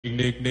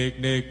Nick, Nick,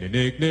 Nick, Nick,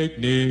 Nick, Nick,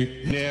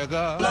 Nick.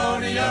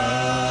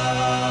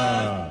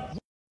 Nickelodeon.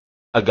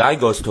 A guy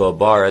goes to a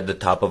bar at the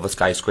top of a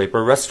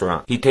skyscraper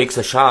restaurant. He takes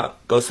a shot,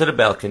 goes to the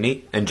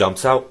balcony, and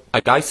jumps out. A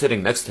guy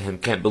sitting next to him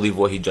can't believe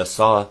what he just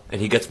saw,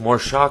 and he gets more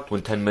shocked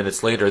when 10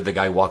 minutes later the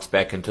guy walks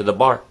back into the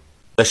bar.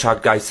 The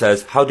shocked guy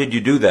says, "How did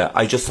you do that?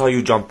 I just saw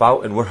you jump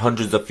out and we're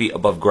hundreds of feet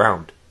above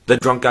ground." The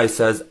drunk guy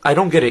says, "I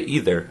don't get it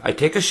either. I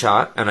take a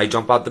shot and I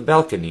jump out the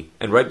balcony,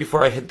 and right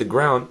before I hit the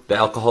ground, the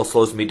alcohol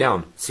slows me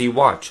down. See,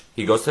 watch."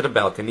 He goes to the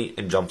balcony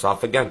and jumps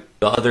off again.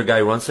 The other guy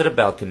runs to the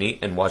balcony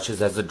and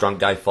watches as the drunk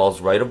guy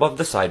falls right above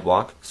the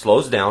sidewalk,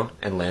 slows down,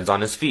 and lands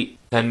on his feet.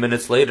 10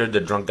 minutes later,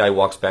 the drunk guy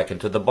walks back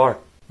into the bar.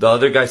 The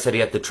other guy said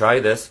he had to try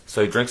this,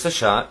 so he drinks a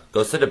shot,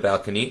 goes to the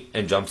balcony,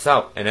 and jumps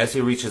out. And as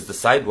he reaches the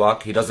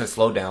sidewalk, he doesn't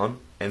slow down,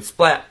 and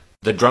splat!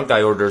 The drunk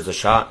guy orders a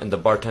shot, and the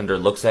bartender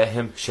looks at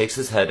him, shakes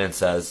his head, and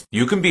says,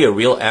 "You can be a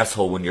real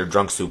asshole when you're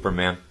drunk,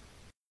 Superman."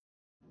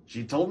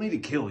 She told me to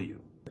kill you.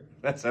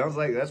 That sounds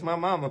like that's my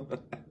mama.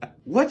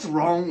 What's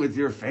wrong with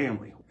your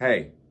family?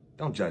 Hey,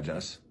 don't judge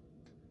us.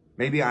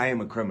 Maybe I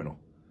am a criminal,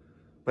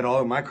 but all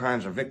of my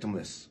crimes are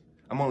victimless.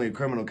 I'm only a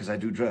criminal because I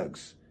do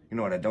drugs. You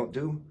know what I don't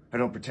do? I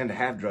don't pretend to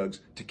have drugs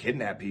to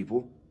kidnap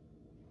people.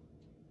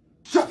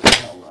 Shut the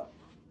hell up.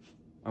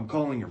 I'm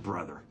calling your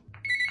brother.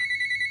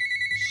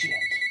 Shit.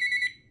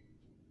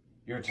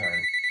 Your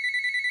turn.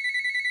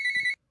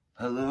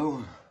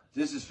 Hello,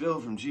 this is Phil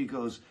from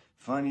Chico's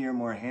funnier,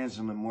 more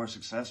handsome, and more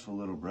successful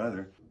little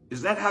brother.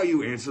 Is that how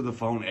you answer the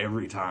phone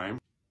every time?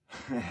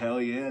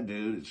 Hell yeah,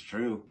 dude, it's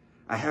true.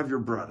 I have your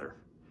brother,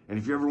 and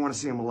if you ever want to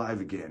see him alive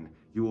again,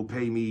 you will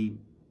pay me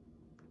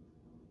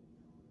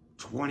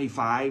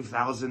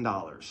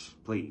 $25,000,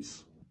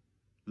 please.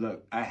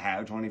 Look, I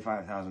have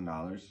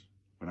 $25,000,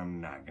 but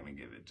I'm not gonna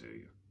give it to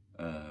you.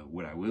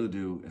 What I will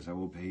do is I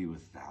will pay you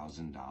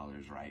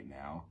 $1,000 right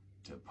now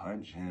to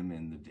punch him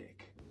in the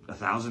dick.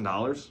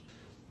 $1,000?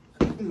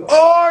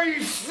 Oh, are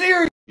you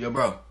serious? Yo,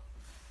 bro,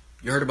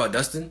 you heard about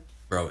Dustin?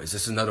 Bro, is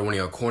this another one of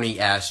your corny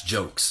ass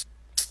jokes?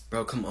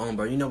 Bro, come on,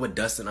 bro. You know what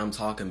Dustin I'm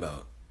talking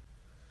about.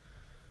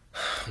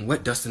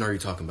 What Dustin are you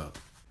talking about?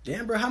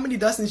 Damn, bro, how many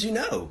Dustins you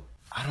know?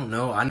 I don't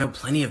know. I know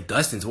plenty of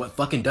Dustins. What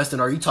fucking Dustin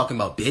are you talking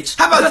about, bitch?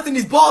 How about dusting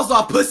these balls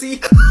off, pussy?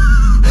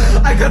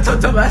 I got to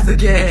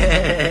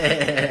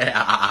again.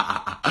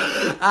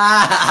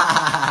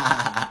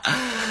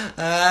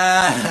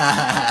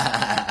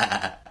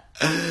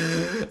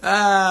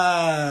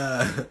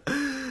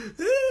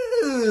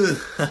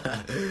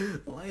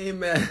 Lame,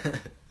 man.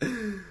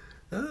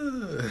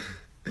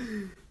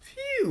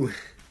 Phew.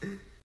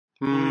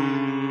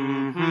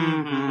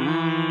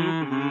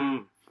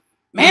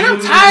 Man,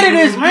 I'm tired of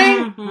this,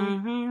 man.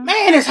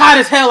 Man, it's hot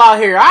as hell out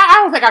here. I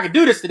don't think I can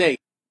do this today.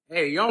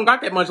 Hey, you don't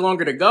got that much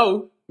longer to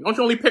go. Don't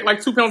you only pick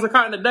like 2 pounds of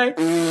cotton a day?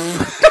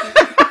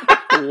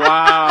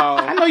 Wow.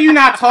 I know you're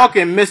not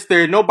talking,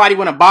 Mr. Nobody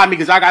wanna buy me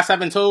because I got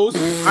 7 toes.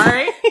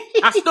 Alright?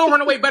 I still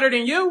run away better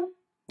than you.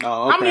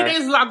 Oh, okay. How many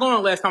days was I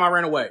gone last time I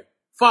ran away?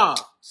 5.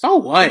 So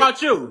what? What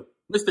about you?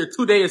 Mr.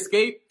 2-day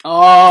escape?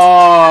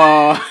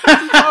 Oh.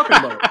 What you talking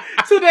about?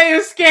 2-day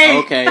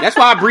escape. Okay, that's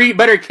why I breed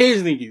better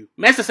kids than you.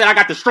 Master said I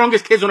got the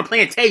strongest kids on the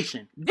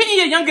plantation. Didn't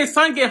your youngest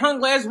son get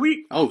hung last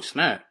week? Oh,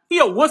 snap. He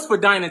a wuss for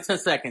dying in 10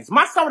 seconds.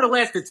 My son would have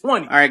lasted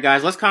 20. Alright,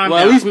 guys, let's calm down.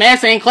 Well, at least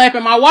Master ain't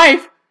clapping my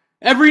wife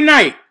every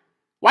night.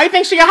 Why you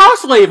think she a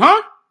house slave,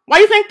 huh? Why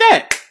you think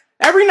that?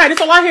 Every night, that's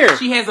all I hear.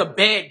 She has a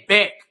bad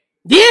back.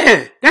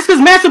 Yeah, that's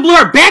because Master blew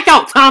her back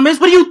out, Thomas.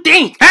 What do you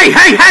think? Hey!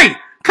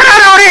 Cut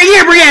out all that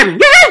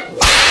yibber-yabbing! Yeah!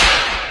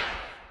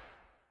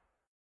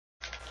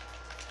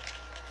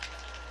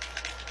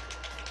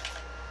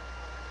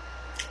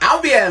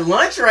 I'll be at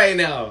lunch right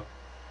now.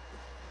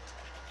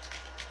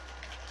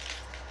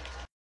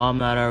 I'm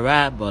not a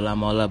rap, but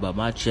I'm all about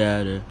my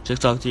cheddar.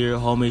 Just talk to your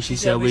homie, she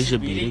said we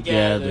should be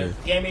together.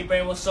 Gammy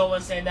brain was so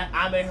insane that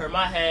I made her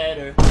my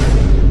header.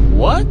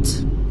 What?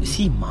 Is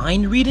he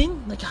mind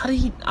reading? Like, how did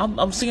he?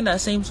 I'm singing that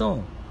same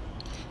song.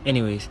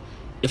 Anyways,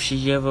 if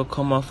she ever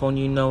call my phone,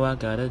 you know I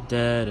got a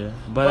deader.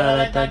 But I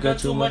like that girl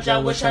too much, I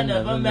wish I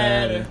never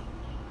met her.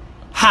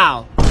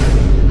 How?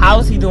 How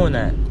is he doing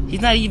that?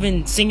 He's not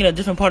even singing a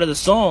different part of the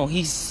song.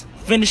 He's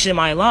finishing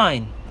my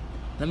line.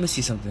 Let me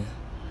see something.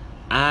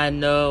 I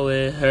know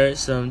it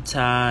hurts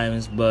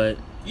sometimes, but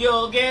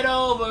You'll get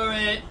over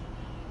it.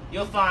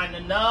 You'll find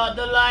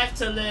another life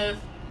to live.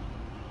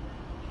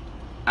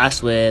 I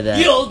swear that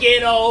You'll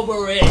get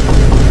over it.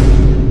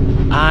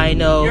 I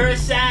know You're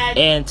sad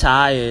and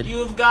tired.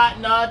 You've got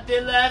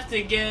nothing left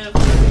to give.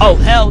 Oh,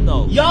 hell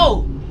no.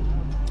 Yo!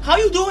 How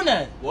you doing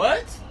that?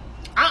 What?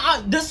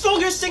 The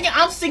song you're singing,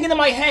 I'm singing in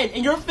my head,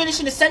 and you're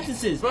finishing the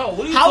sentences. Bro,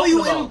 what are you talking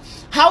about?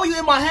 How are you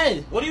in my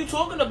head? What are you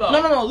talking about?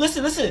 No,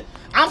 listen.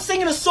 I'm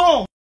singing a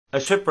song. A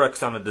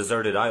shipwreck's on a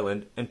deserted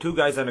island, and 2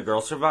 guys and a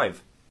girl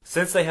survive.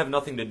 Since they have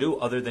nothing to do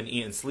other than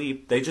eat and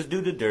sleep, they just do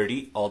the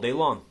dirty all day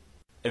long.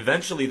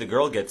 Eventually the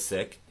girl gets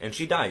sick, and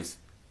she dies.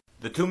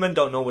 The 2 men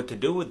don't know what to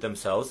do with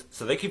themselves,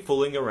 so they keep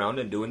fooling around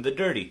and doing the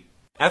dirty.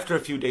 After a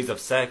few days of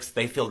sex,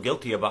 they feel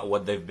guilty about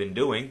what they've been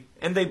doing,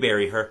 and they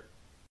bury her.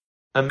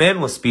 A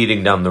man was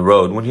speeding down the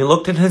road when he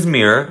looked in his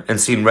mirror and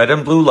seen red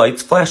and blue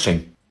lights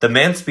flashing. The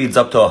man speeds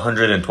up to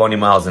 120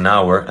 miles an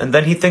hour and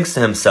then he thinks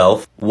to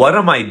himself, "What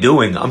am I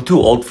doing? I'm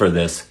too old for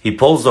this." He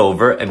pulls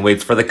over and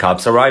waits for the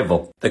cop's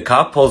arrival. The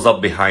cop pulls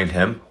up behind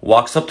him,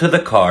 walks up to the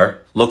car,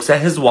 looks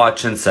at his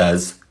watch and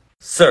says,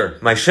 "Sir,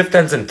 my shift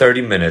ends in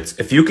 30 minutes.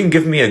 If you can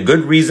give me a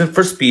good reason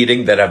for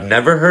speeding that I've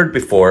never heard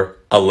before,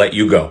 I'll let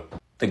you go."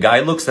 The guy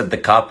looks at the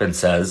cop and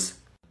says,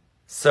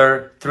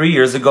 "Sir, 3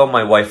 years ago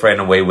my wife ran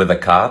away with a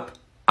cop.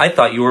 I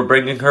thought you were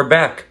bringing her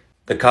back."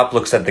 The cop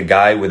looks at the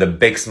guy with a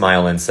big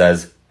smile and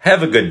says,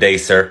 "Have a good day,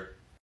 sir."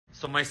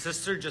 So my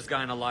sister just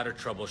got in a lot of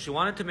trouble. She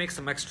wanted to make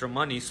some extra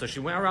money, so she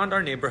went around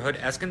our neighborhood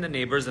asking the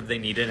neighbors if they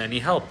needed any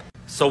help.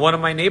 So one of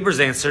my neighbors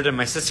answered and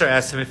my sister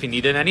asked him if he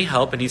needed any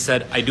help and he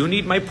said, "I do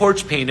need my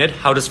porch painted.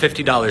 How does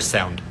 $50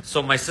 sound?"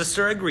 So my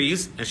sister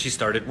agrees and she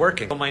started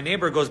working. So my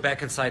neighbor goes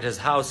back inside his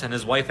house and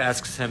his wife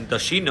asks him,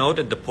 "Does she know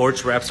that the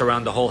porch wraps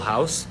around the whole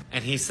house?"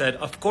 And he said,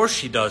 "Of course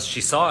she does.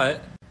 She saw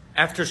it."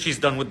 After she's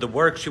done with the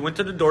work, she went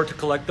to the door to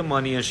collect the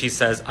money and she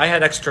says, "I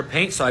had extra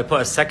paint, so I put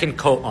a second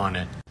coat on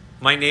it."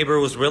 My neighbor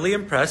was really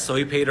impressed, so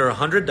he paid her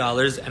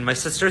 $100 and my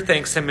sister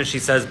thanks him and she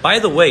says, "By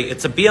the way,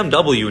 it's a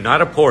BMW,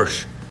 not a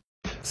Porsche."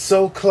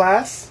 So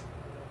class,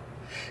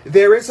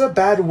 there is a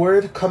bad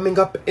word coming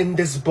up in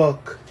this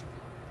book.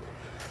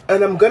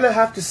 And I'm gonna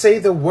have to say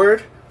the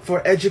word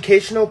for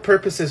educational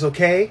purposes,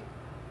 okay?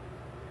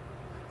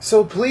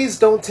 So please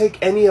don't take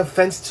any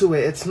offense to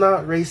it. It's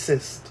not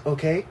racist,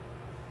 okay?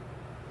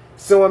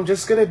 So I'm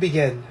just gonna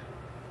begin.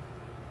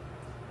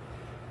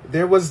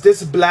 There was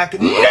this black...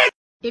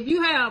 If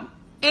you have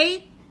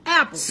 8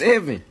 apples.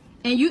 7.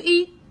 And you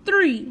eat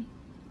 3,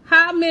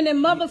 how many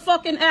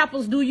motherfucking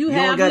apples do you have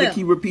left? You don't gotta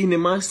keep repeating it,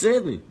 my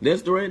 7.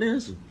 That's the right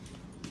answer.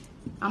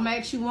 I'm gonna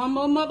ask you one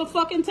more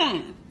motherfucking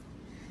time.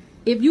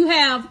 If you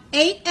have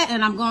 8,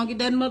 and I'm gonna get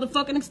that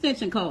motherfucking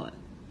extension card.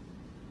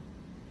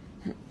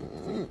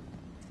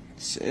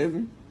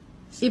 7.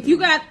 If you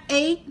got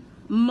 8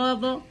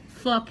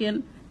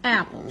 motherfucking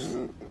apples,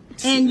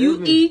 and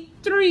you eat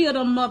 3 of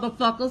them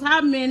motherfuckers, how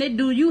many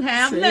do you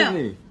have 7.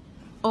 left?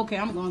 Okay,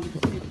 I'm going to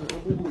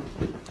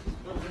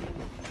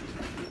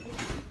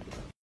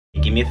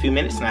give me a few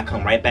minutes and I'll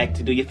come right back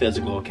to do your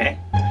physical, okay?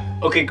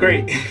 Okay,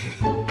 great.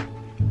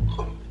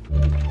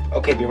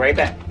 Okay, be right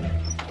back.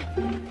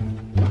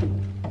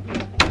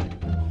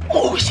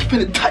 Oh, she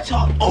finna touch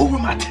all over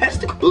my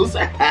testicles.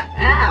 Yeah.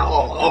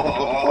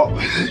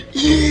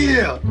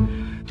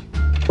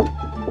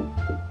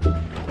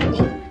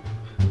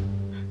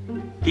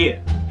 Yeah.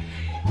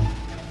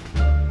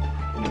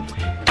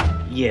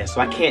 Yeah,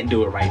 so I can't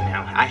do it right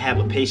now. I have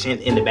a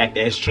patient in the back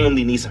that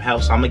extremely needs some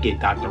help, so I'm gonna get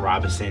Dr.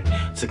 Robinson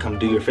to come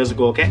do your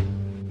physical, okay?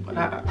 But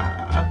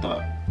I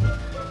thought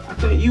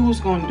you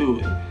was gonna do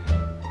it.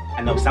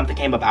 I know something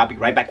came up. I'll be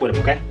right back with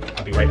him, okay?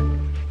 I'll be right back.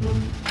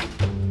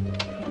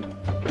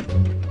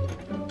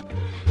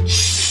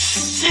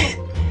 Shit,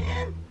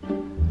 man.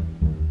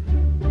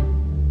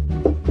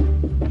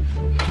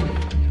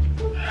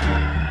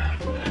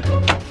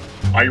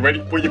 Are you ready?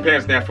 Pull your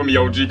pants down for me,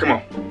 OG. Come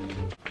on.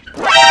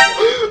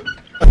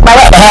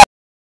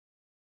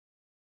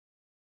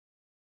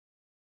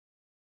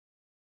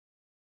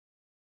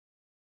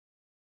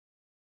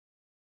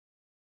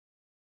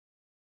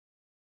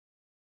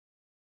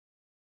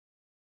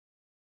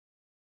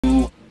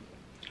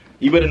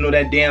 You better know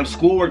that damn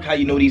schoolwork, how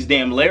you know these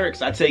damn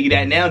lyrics. I tell you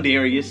that now,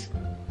 Darius.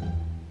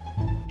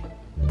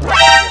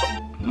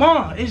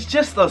 Mom, it's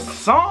just a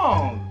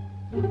song.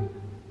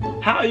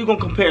 How are you gonna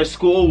compare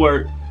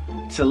schoolwork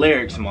to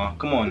lyrics, Mom?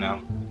 Come on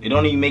now. It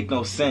don't even make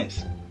no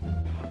sense.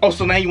 Oh,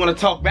 so now you wanna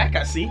talk back,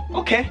 I see.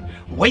 Okay.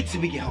 Wait till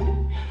we get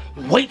home.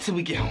 Wait till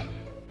we get home.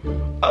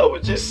 I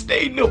was just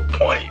stating the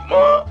point,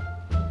 Mom.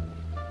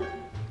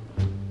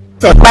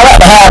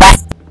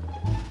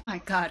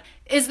 My God.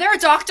 Is there a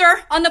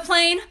doctor on the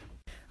plane?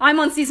 I'm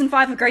on season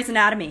 5 of Grey's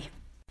Anatomy.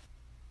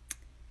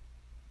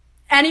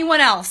 Anyone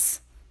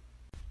else?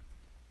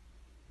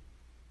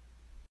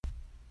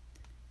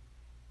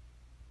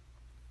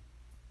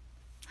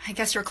 I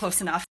guess you're close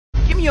enough.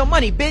 Give me your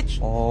money, bitch.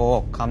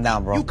 Oh, calm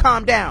down, bro. You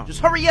calm down. Just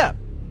hurry up.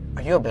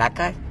 Are you a black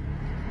guy?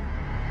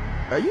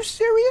 Are you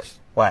serious?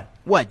 What?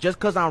 What, just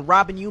because I'm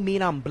robbing you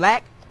mean I'm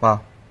black?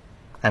 Well,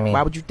 I mean...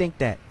 Why would you think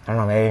that? I don't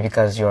know, maybe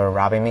because you're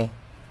robbing me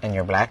and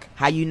you're black?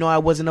 How you know I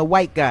wasn't a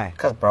white guy?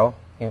 Because, bro,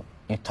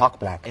 you talk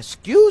black.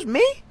 Excuse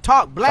me?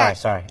 Talk black?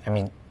 Sorry. I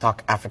mean,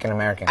 talk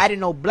African-American. I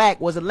didn't know black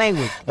was a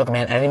language. Look,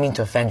 man, I didn't mean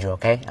to offend you,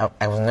 okay?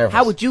 I was nervous.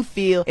 How would you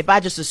feel if I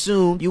just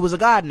assumed you was a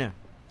gardener?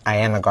 I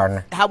am a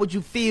gardener. How would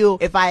you feel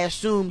if I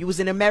assumed you was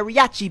in a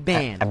mariachi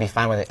band? I'd be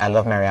fine with it. I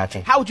love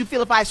mariachi. How would you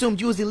feel if I assumed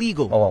you was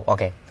illegal? Whoa,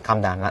 okay.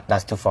 Calm down.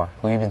 That's too far.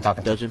 Who you been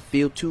talking to? Doesn't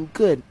feel too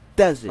good,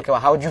 does it? Okay,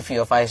 well, how would you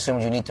feel if I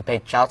assumed you need to pay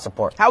child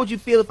support? How would you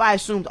feel if I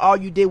assumed all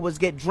you did was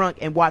get drunk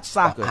and watch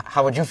soccer? Well,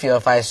 how would you feel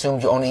if I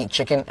assumed you only eat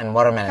chicken and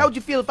watermelon? How would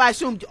you feel if I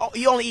assumed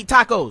you only eat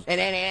tacos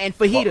and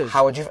fajitas? Well,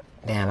 how would you...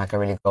 Damn, I could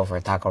really go for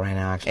a taco right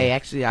now, actually. Hey,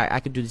 actually, I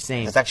could do the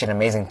same. There's actually an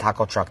amazing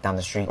taco truck down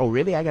the street. Oh,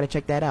 really? I gotta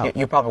check that out.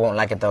 You probably won't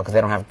like it, though, because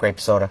they don't have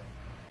grape soda.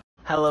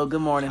 Hello,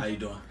 good morning. How you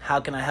doing? How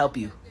can I help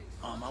you?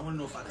 I want to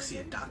know if I can see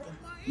a doctor.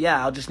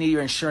 Yeah, I'll just need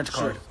your insurance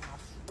card.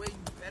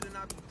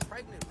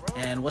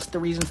 And what's the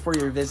reason for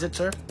your visit,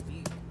 sir?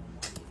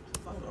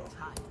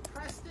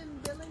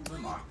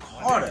 Where's my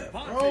card at,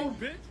 bro?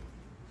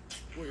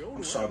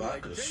 I'm sorry about that. I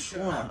could have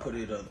sworn I put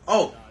it up.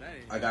 Oh,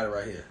 I got it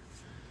right here.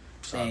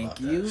 Thank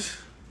you.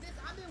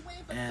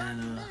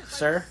 And,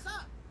 sir,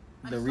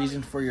 the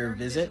reason for your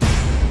visit?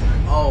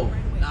 Oh,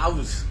 I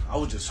was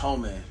just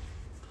home, man.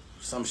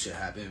 Some shit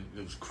happened.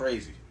 It was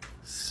crazy.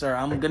 Sir,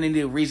 I'm gonna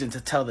need a reason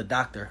to tell the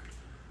doctor.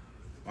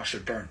 My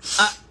shit burned.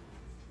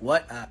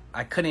 What?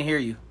 I couldn't hear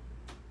you.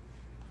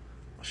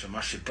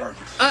 My shit burned.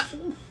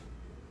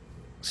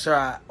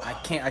 Sir, I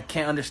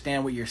can't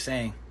understand what you're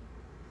saying.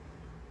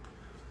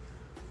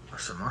 I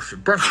said my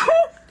shit burned.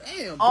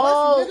 Damn,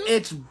 oh,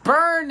 it's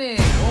burning.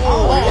 You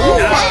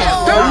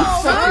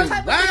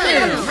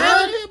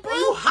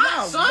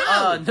hot,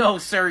 son. No,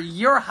 sir,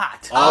 you're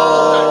hot.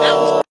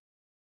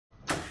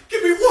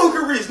 Give me one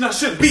good reason I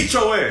shouldn't beat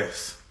your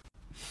ass.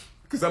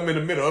 Because I'm in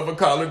the middle of a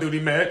Call of Duty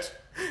match.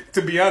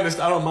 To be honest,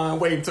 I don't mind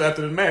waiting until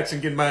after the match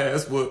and getting my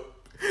ass whooped.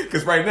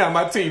 Because right now,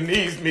 my team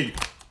needs me.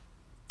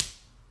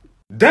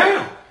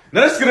 Damn!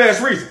 Now that's a good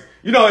ass reason.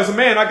 You know, as a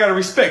man, I gotta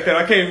respect that.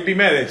 I can't even be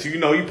mad at you. You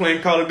know, you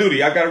playing Call of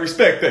Duty. I gotta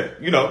respect that.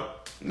 You know,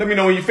 let me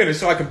know when you finish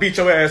so I can beat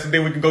your ass and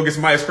then we can go get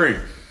some ice cream.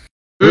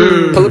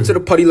 Pull up to the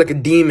party like a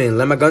demon.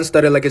 Let my gun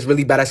stutter like it's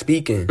really bad at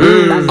speaking.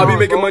 I'll be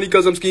making money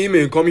cause I'm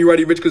scheming. Call me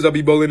Roddy Rich cause I'll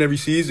be bowling every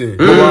season.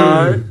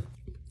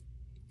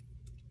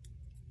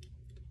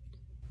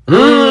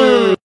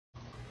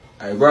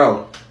 Hey,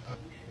 bro.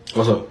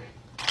 What's up?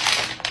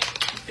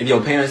 If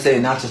your parents say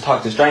not to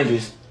talk to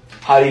strangers,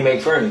 how do you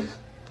make friends?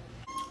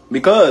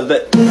 Because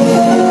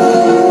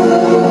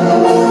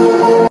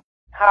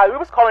Hi, we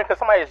was calling because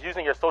somebody is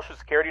using your social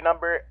security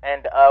number,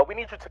 and we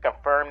need you to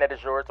confirm that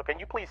is yours. So can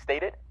you please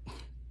state it?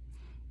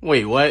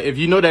 Wait, what? If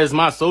you know that is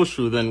my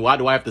social, then why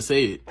do I have to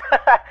say it?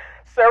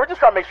 Sir, we're just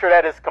trying to make sure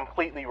that is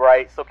completely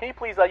right. So can you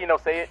please,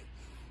 say it?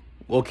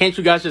 Well, can't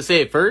you guys just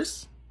say it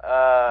first?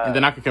 And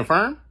then I can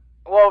confirm?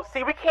 Well,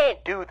 see, we can't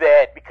do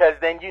that because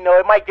then,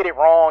 it might get it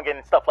wrong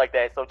and stuff like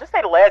that. So just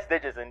say the last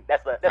digits and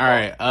that's all.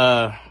 Right.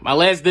 My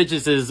last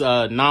digits is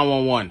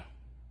 911.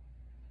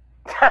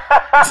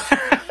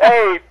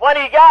 Hey,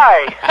 funny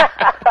guy.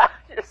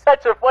 You're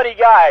such a funny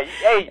guy.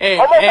 Hey,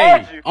 almost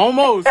had you.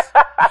 Almost.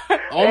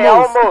 Hey,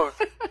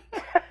 almost.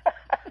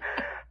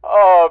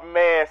 Oh,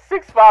 man.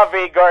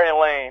 658 Garden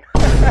Lane.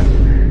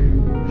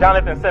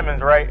 Jonathan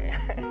Simmons, right?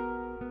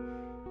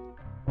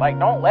 Like,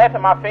 don't laugh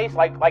in my face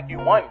like you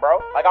won,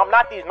 bro. Like, I'm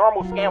not these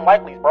normal scam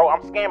likelies, bro.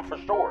 I'm scammed for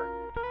sure.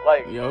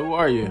 Like, yo, who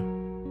are you?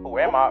 Who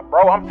am I,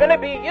 bro? I'm finna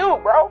be you,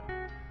 bro.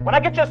 When I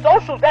get your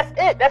socials, that's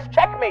it. That's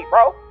checkmate,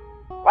 bro.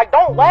 Like,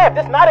 don't laugh.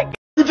 This not a game.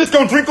 You just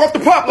gonna drink off the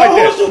pot like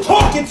that? Who's you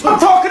talking to? I'm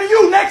talking to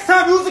you. Next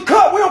time, use a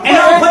cup. We don't play. And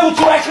I don't play with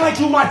you acting like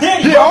you my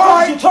daddy. Yeah, bro. all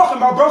right. What you talking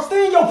about, bro?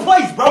 Stay in your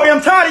place, bro. Boy,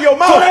 I'm tired of your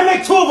mouth. So they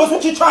make two of us.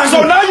 What you trying to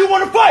do? So now you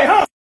wanna fight, huh?